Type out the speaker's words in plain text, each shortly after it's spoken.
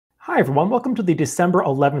Hi, everyone. Welcome to the December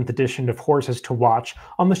 11th edition of Horses to Watch.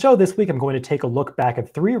 On the show this week, I'm going to take a look back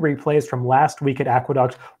at 3 replays from last week at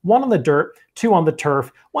Aqueduct, 1 on the dirt, 2 on the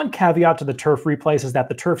turf. One caveat to the turf replays is that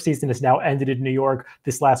the turf season is now ended in New York.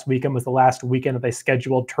 This last weekend was the last weekend that they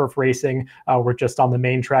scheduled turf racing. We're just on the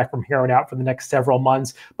main track from here on out for the next several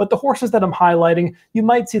months. But the horses that I'm highlighting, you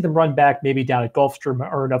might see them run back maybe down at Gulfstream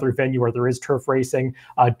or another venue where there is turf racing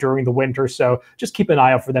during the winter. So just keep an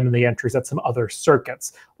eye out for them in the entries at some other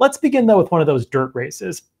circuits. Let's begin, though, with one of those dirt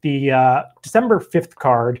races. The December 5th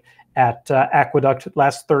card at Aqueduct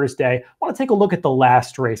last Thursday. I want to take a look at the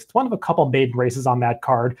last race. It's one of a couple maiden races on that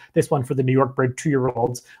card, this one for the New York bred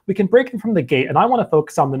 2-year-olds. We can break them from the gate, and I want to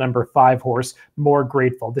focus on the number 5 horse, More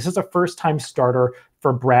Grateful. This is a first-time starter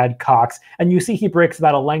for Brad Cox, and you see he breaks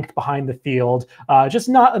about a length behind the field. Just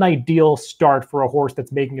not an ideal start for a horse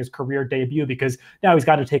that's making his career debut, because now he's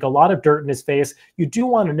got to take a lot of dirt in his face. You do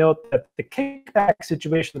want to note that the kickback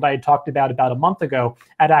situation that I had talked about a month ago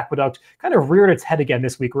at Aqueduct kind of reared its head again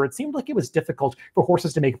this week, where it seemed like it was difficult for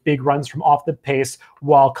horses to make big runs from off the pace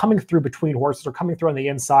while coming through between horses or coming through on the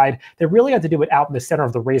inside. They really had to do it out in the center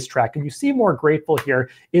of the racetrack, and you see More Grateful here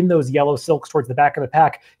in those yellow silks towards the back of the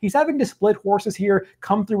pack. He's having to split horses here,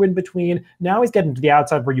 come through in between. Now he's getting to the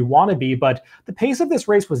outside where you want to be, but the pace of this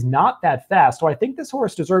race was not that fast. So I think this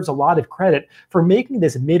horse deserves a lot of credit for making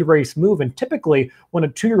this mid-race move. And typically when a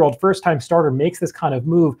 2-year-old first-time starter makes this kind of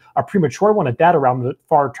move, a premature one at that around the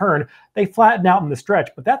far turn, they flatten out in the stretch,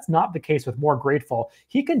 but that's not the case with More Grateful.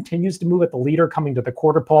 He continues to move at the leader coming to the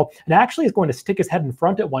quarter pole, and actually is going to stick his head in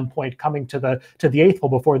front at one point coming to the 8th pole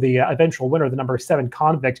before the eventual winner, the number 7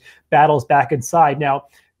 Convict, battles back inside. Now,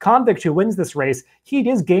 Convict, who wins this race, he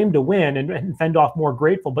is game to win and fend off More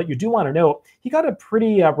Grateful, but you do want to note he got a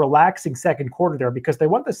pretty relaxing second quarter there, because they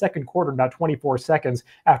won the second quarter in about 24 seconds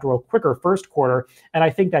after a quicker first quarter, and I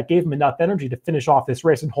think that gave him enough energy to finish off this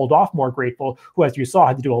race and hold off More Grateful, who, as you saw,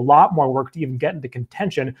 had to do a lot more work to even get into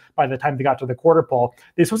contention by the time they got to the quarter pole.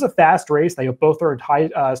 This was a fast race. They both are high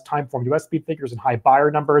time form US speed figures and high buyer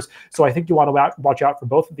numbers, so I think you want to watch out for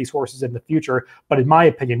both of these horses in the future, but in my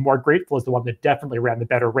opinion, More Grateful is the one that definitely ran the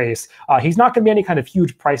better race. He's not going to be any kind of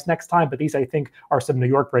huge price next time, but these, I think, are some New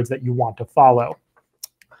York breds that you want to follow.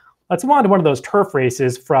 Let's move on to one of those turf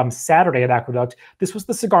races from Saturday at Aqueduct. This was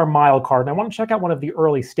the Cigar Mile card, and I want to check out one of the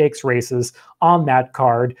early stakes races on that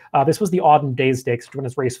card. This was the Auden Days Stakes, which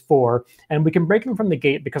was race 4, and we can break them from the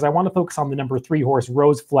gate because I want to focus on the number 3 horse,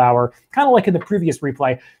 Rose Flower. Kind of like in the previous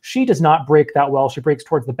replay, she does not break that well. She breaks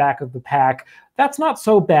towards the back of the pack. That's not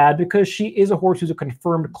so bad because she is a horse who's a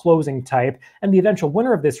confirmed closing type, and the eventual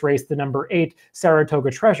winner of this race, the number 8 Saratoga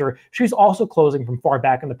Treasure, she's also closing from far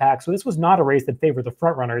back in the pack, so this was not a race that favored the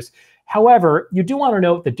front runners. However, you do want to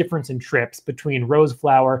note the difference in trips between Rose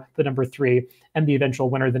Flower, the number 3, and the eventual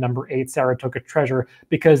winner, the number 8 Saratoga Treasure,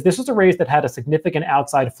 because this was a race that had a significant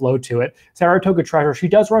outside flow to it. Saratoga Treasure, she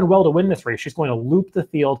does run well to win this race. She's going to loop the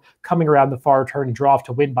field, coming around the far turn and draw off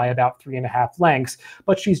to win by about 3.5 lengths,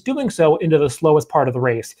 but she's doing so into the slowest part of the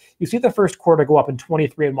race. You see the first quarter go up in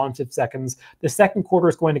 23 1/5 seconds. The second quarter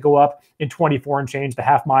is going to go up in 24 and change, the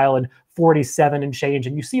half mile in 47 and change,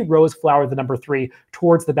 and you see Rose Flower, the number 3,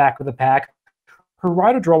 towards the back of the pack. Her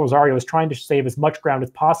rider, Joel Rosario, is trying to save as much ground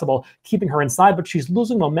as possible, keeping her inside, but she's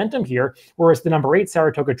losing momentum here, whereas the number 8,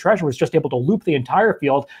 Saratoga Treasure, was just able to loop the entire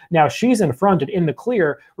field. Now she's in front and in the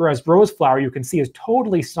clear, whereas Rose Flower, you can see, is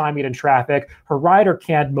totally stymied in traffic. Her rider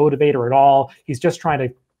can't motivate her at all. He's just trying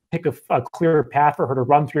to pick a clear path for her to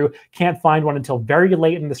run through. Can't find one until very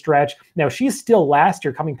late in the stretch. Now, she's still last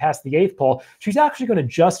here coming past the 8th pole. She's actually going to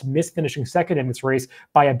just miss finishing second in this race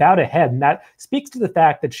by about a head, and that speaks to the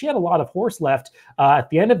fact that she had a lot of horse left at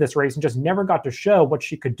the end of this race and just never got to show what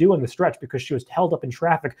she could do in the stretch because she was held up in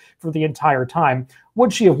traffic for the entire time.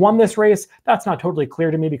 Would she have won this race? That's not totally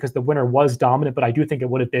clear to me because the winner was dominant, but I do think it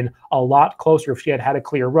would have been a lot closer if she had had a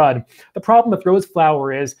clear run. The problem with Rose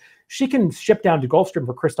Flower is she can ship down to Gulfstream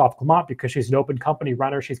for Christophe Clement because she's an open company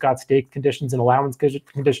runner. She's got stake conditions and allowance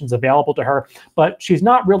conditions available to her, but she's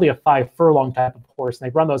not really a 5 furlong type of horse. And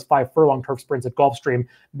they run those 5 furlong turf sprints at Gulfstream.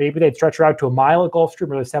 Maybe they'd stretch her out to a mile at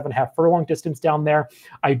Gulfstream or the 7.5 furlong distance down there.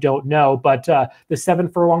 I don't know, but the 7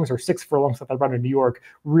 furlongs or 6 furlongs that they run in New York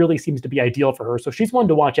really seems to be ideal for her. So she's one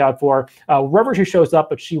to watch out for wherever she shows up,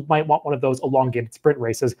 but she might want one of those elongated sprint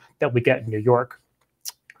races that we get in New York.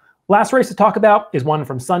 Last race to talk about is one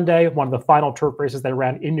from Sunday, one of the final turf races that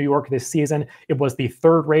ran in New York this season. It was the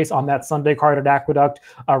 3rd race on that Sunday card at Aqueduct,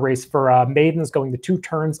 a race for maidens going the 2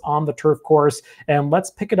 turns on the turf course. And let's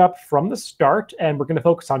pick it up from the start. And we're going to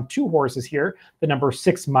focus on 2 horses here, the number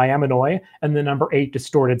 6 Miaminoy and the number 8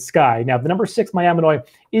 Distorted Sky. Now, the number 6 Miaminoy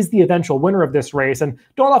is the eventual winner of this race. And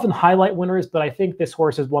don't often highlight winners, but I think this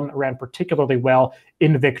horse is one that ran particularly well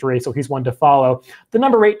in victory, so he's one to follow. The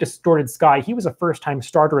number 8, Distorted Sky, he was a first-time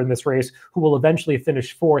starter in this race who will eventually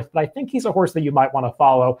finish 4th, but I think he's a horse that you might want to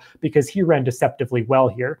follow because he ran deceptively well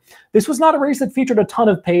here. This was not a race that featured a ton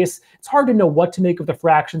of pace. It's hard to know what to make of the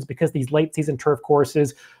fractions because these late-season turf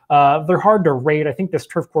courses, they're hard to rate. I think this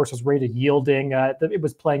turf course was rated yielding. It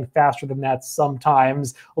was playing faster than that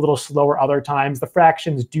sometimes, a little slower other times. The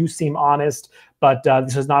fractions do seem honest, but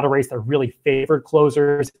this is not a race that really favored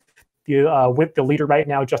closers. With the leader right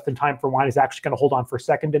now, Just in Time for Wine is actually going to hold on for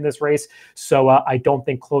second in this race. So I don't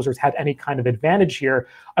think closers had any kind of advantage here.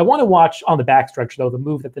 I want to watch on the backstretch, though, the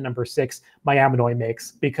move that the number 6, Miami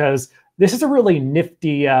makes, because this is a really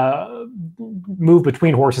nifty move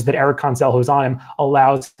between horses that Eric Consell, who's on him,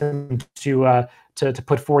 allows him to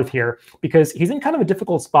put forth here, because he's in kind of a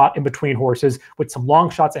difficult spot in between horses with some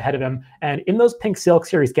long shots ahead of him. And in those pink silks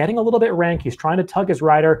here, he's getting a little bit rank. He's trying to tug his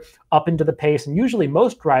rider up into the pace. And usually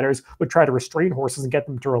most riders would try to restrain horses and get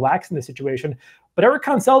them to relax in this situation. But Eric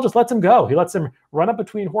Consell just lets him go. He lets him run up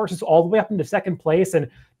between horses all the way up into second place. And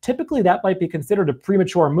typically that might be considered a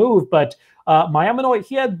premature move, but Miami,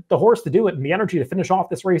 he had the horse to do it and the energy to finish off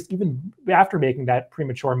this race even after making that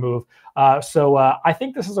premature move. So I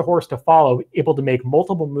think this is a horse to follow, able to make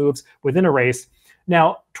multiple moves within a race.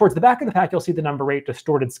 Now, towards the back of the pack, you'll see the number 8,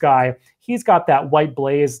 Distorted Sky. He's got that white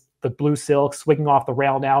blaze, the blue silk, swinging off the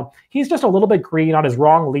rail now. He's just a little bit green on his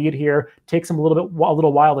wrong lead here. Takes him a little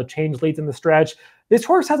while to change leads in the stretch. This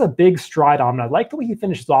horse has a big stride on him. I like the way he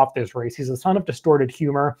finishes off this race. He's a son of Distorted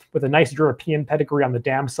Humor with a nice European pedigree on the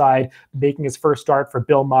dam side, making his first start for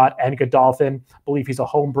Bill Mott and Godolphin. I believe he's a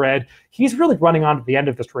homebred. He's really running on to the end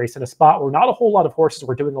of this race in a spot where not a whole lot of horses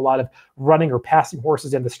were doing a lot of running or passing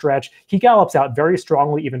horses in the stretch. He gallops out very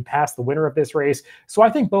strongly, even past the winner of this race. So I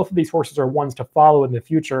think both of these horses are ones to follow in the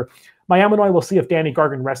future. Miami, we'll see if Danny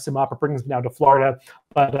Gargan rests him up or brings him down to Florida.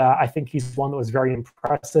 But I think he's one that was very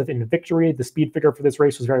impressive in victory. The speed figure for this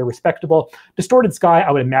race was very respectable. Distorted Sky,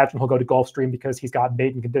 I would imagine he'll go to Gulfstream because he's got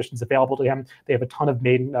maiden conditions available to him. They have a ton of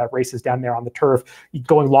maiden races down there on the turf,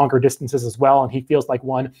 going longer distances as well. And he feels like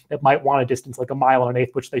one that might want a distance like a mile and an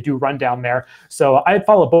eighth, which they do run down there. So I'd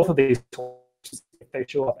follow both of these horses if they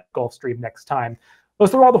show up at Gulfstream next time.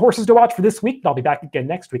 Those are all the horses to watch for this week. I'll be back again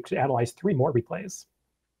next week to analyze 3 more replays.